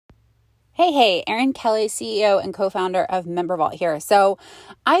Hey, Erin Kelly, CEO and co-founder of MemberVault here. So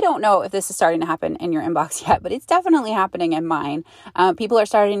I don't know if this is starting to happen in your inbox yet, but it's definitely happening in mine. People are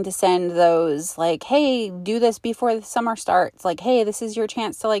starting to send those like, hey, do this before the summer starts. Like, hey, this is your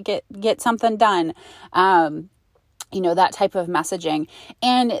chance to like get something done. That type of messaging.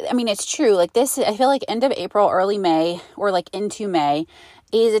 And I mean, it's true. Like this, I feel like end of April, early May, or like into May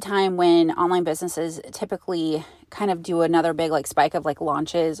is a time when online businesses typically kind of do another big like spike of like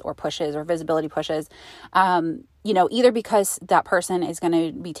launches or pushes or visibility pushes, either because that person is going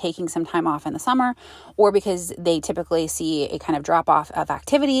to be taking some time off in the summer, or because they typically see a kind of drop off of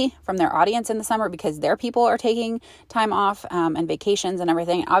activity from their audience in the summer because their people are taking time off and vacations and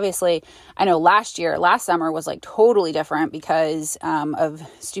everything. Obviously, I know last summer was like totally different because of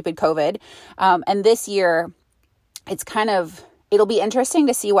stupid COVID. And this year, it'll be interesting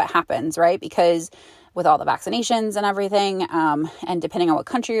to see what happens, right? Because with all the vaccinations and everything, and depending on what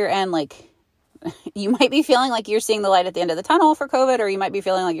country you're in, like you might be feeling like you're seeing the light at the end of the tunnel for COVID, or you might be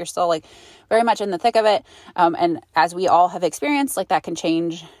feeling like you're still like very much in the thick of it. And as we all have experienced, like that can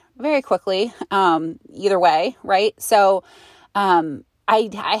change very quickly, either way, right? So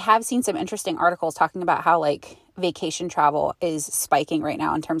I have seen some interesting articles talking about how like vacation travel is spiking right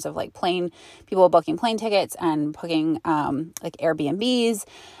now in terms of like people booking plane tickets and booking like Airbnbs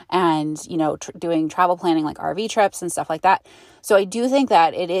and, doing travel planning like RV trips and stuff like that. So I do think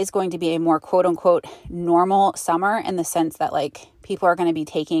that it is going to be a more quote unquote normal summer in the sense that like people are going to be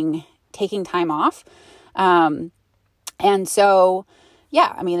taking time off. And so,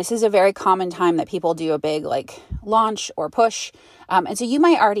 yeah, I mean, this is a very common time that people do a big like launch or push. And so you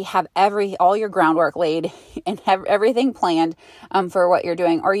might already have all your groundwork laid and have everything planned for what you're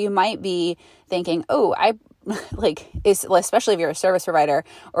doing. Or you might be thinking, especially if you're a service provider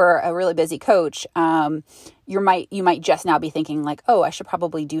or a really busy coach, you might just now be thinking like, oh, I should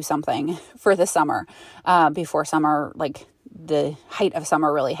probably do something for the summer before summer, like the height of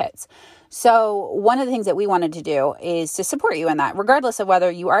summer really hits. So one of the things that we wanted to do is to support you in that, regardless of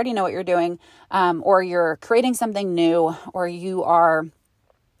whether you already know what you're doing, or you're creating something new, or you are,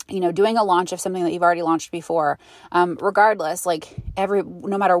 doing a launch of something that you've already launched before. Regardless, like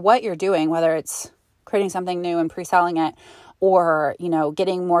no matter what you're doing, whether it's creating something new and pre-selling it, or,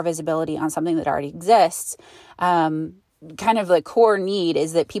 getting more visibility on something that already exists, kind of the core need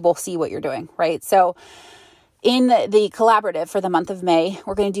is that people see what you're doing, right? So in the collaborative for the month of May,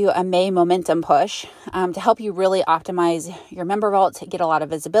 we're going to do a May momentum push to help you really optimize your MemberVault, to get a lot of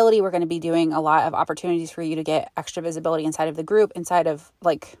visibility. We're going to be doing a lot of opportunities for you to get extra visibility inside of the group, inside of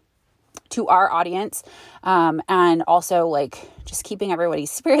like to our audience, and also like just keeping everybody's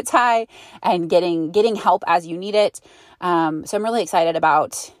spirits high and getting help as you need it. So I'm really excited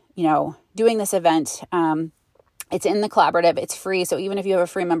about, doing this event. It's in the collaborative. It's free. So even if you have a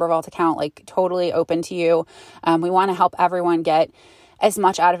free MemberVault account, like totally open to you. We want to help everyone get as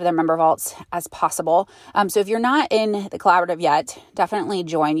much out of their MemberVaults as possible. So if you're not in the collaborative yet, definitely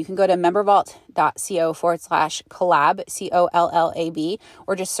join. You can go to membervault.co/collab, COLLAB,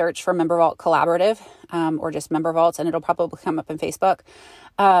 or just search for MemberVault Collaborative, or just MemberVaults, and it'll probably come up in Facebook.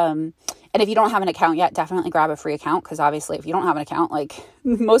 And if you don't have an account yet, definitely grab a free account, because obviously if you don't have an account, like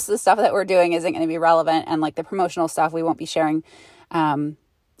most of the stuff that we're doing isn't going to be relevant. And like the promotional stuff, we won't be sharing,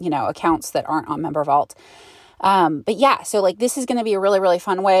 accounts that aren't on MemberVault. But yeah, so like this is going to be a really, really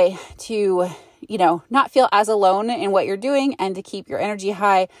fun way to, not feel as alone in what you're doing and to keep your energy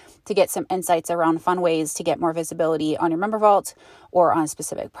high, to get some insights around fun ways to get more visibility on your MemberVault or on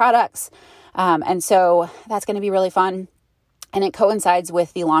specific products. And so that's going to be really fun. And it coincides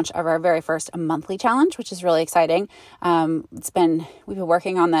with the launch of our very first monthly challenge, which is really exciting. We've been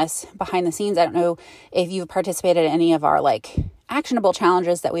working on this behind the scenes. I don't know if you've participated in any of our like actionable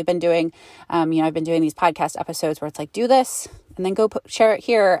challenges that we've been doing. I've been doing these podcast episodes where it's like, do this and then go share it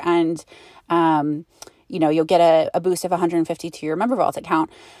here. And, you'll get a boost of 150 to your MemberVault account.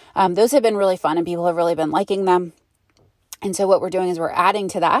 Those have been really fun and people have really been liking them. And so what we're doing is we're adding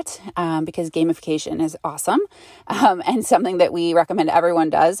to that because gamification is awesome and something that we recommend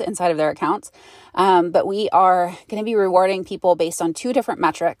everyone does inside of their accounts. But we are going to be rewarding people based on 2 different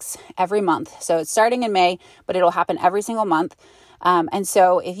metrics every month. So it's starting in May, but it'll happen every single month. And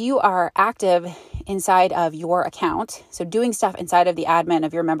so if you are active inside of your account, so doing stuff inside of the admin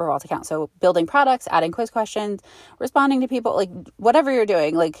of your MemberVault account, so building products, adding quiz questions, responding to people, like whatever you're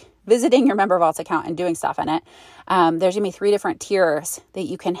doing, like visiting your MemberVault account and doing stuff in it, there's going to be 3 different tiers that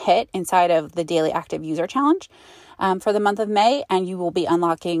you can hit inside of the Daily Active User Challenge for the month of May, and you will be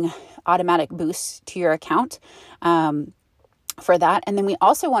unlocking automatic boosts to your account for that. And then we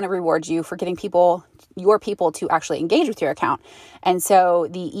also want to reward you for getting people your people to actually engage with your account. And so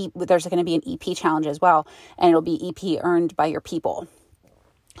there's going to be an EP challenge as well, and it'll be EP earned by your people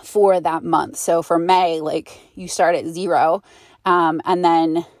for that month. So for May, like you start at 0, and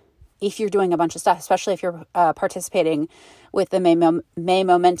then if you're doing a bunch of stuff, especially if you're participating with the May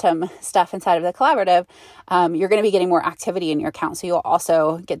Momentum stuff inside of the collaborative, you're going to be getting more activity in your account. So you'll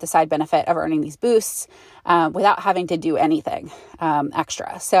also get the side benefit of earning these boosts without having to do anything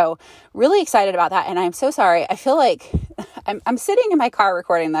extra. So really excited about that. And I'm so sorry. I feel like I'm sitting in my car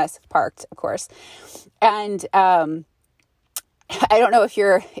recording this, parked, of course. And I don't know if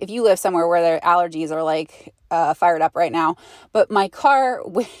you live somewhere where their allergies are like fired up right now, but my car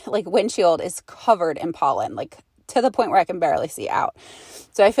like windshield is covered in pollen, like to the point where I can barely see out.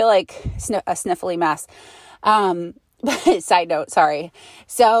 So I feel like a sniffly mess. But side note, sorry.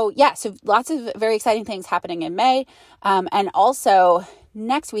 So yeah, so lots of very exciting things happening in May. And also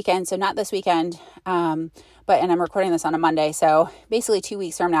next weekend, so not this weekend, and I'm recording this on a Monday. So basically 2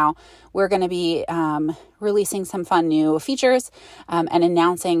 weeks from now, we're going to be releasing some fun new features and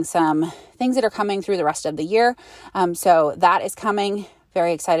announcing some things that are coming through the rest of the year. So that is coming.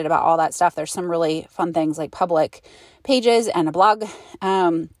 Very excited about all that stuff. There's some really fun things like public pages and a blog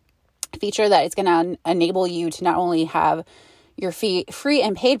feature that is going to enable you to not only have your free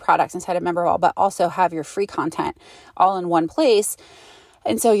and paid products inside of MemberVault, but also have your free content all in one place.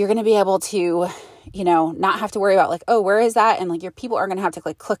 And so you're going to be able to, not have to worry about like, oh, where is that? And like your people are going to have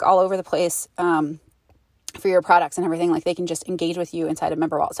to click all over the place for your products and everything. Like they can just engage with you inside of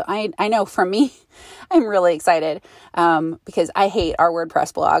MemberVault. So I know for me, I'm really excited because I hate our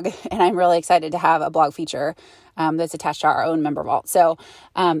WordPress blog, and I'm really excited to have a blog feature that's attached to our own MemberVault. So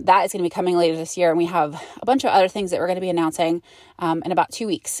that is going to be coming later this year. And we have a bunch of other things that we're going to be announcing in about 2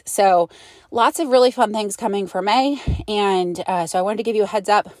 weeks. So lots of really fun things coming for May. And so I wanted to give you a heads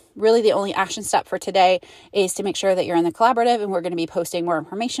up. Really the only action step for today is to make sure that you're in the collaborative, and we're going to be posting more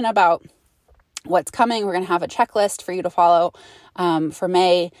information about what's coming. We're going to have a checklist for you to follow for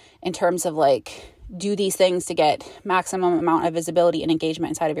May in terms of like, do these things to get maximum amount of visibility and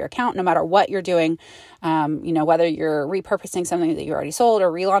engagement inside of your account, no matter what you're doing, whether you're repurposing something that you already sold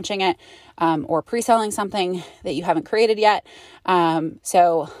or relaunching it, or pre-selling something that you haven't created yet.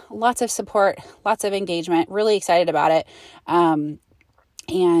 So lots of support, lots of engagement, really excited about it. And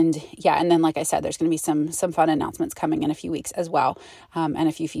then like I said, there's going to be some fun announcements coming in a few weeks as well, and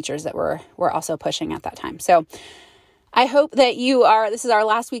a few features that we're also pushing at that time. So I hope that this is our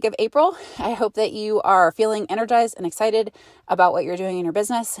last week of April. I hope that you are feeling energized and excited about what you're doing in your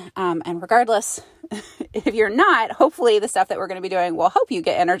business. And regardless, if you're not, hopefully the stuff that we're going to be doing will help you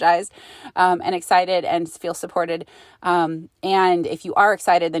get energized and excited and feel supported. And if you are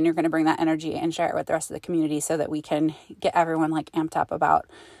excited, then you're going to bring that energy and share it with the rest of the community so that we can get everyone like amped up about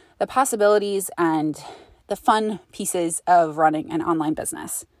the possibilities and the fun pieces of running an online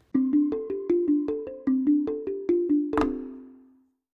business.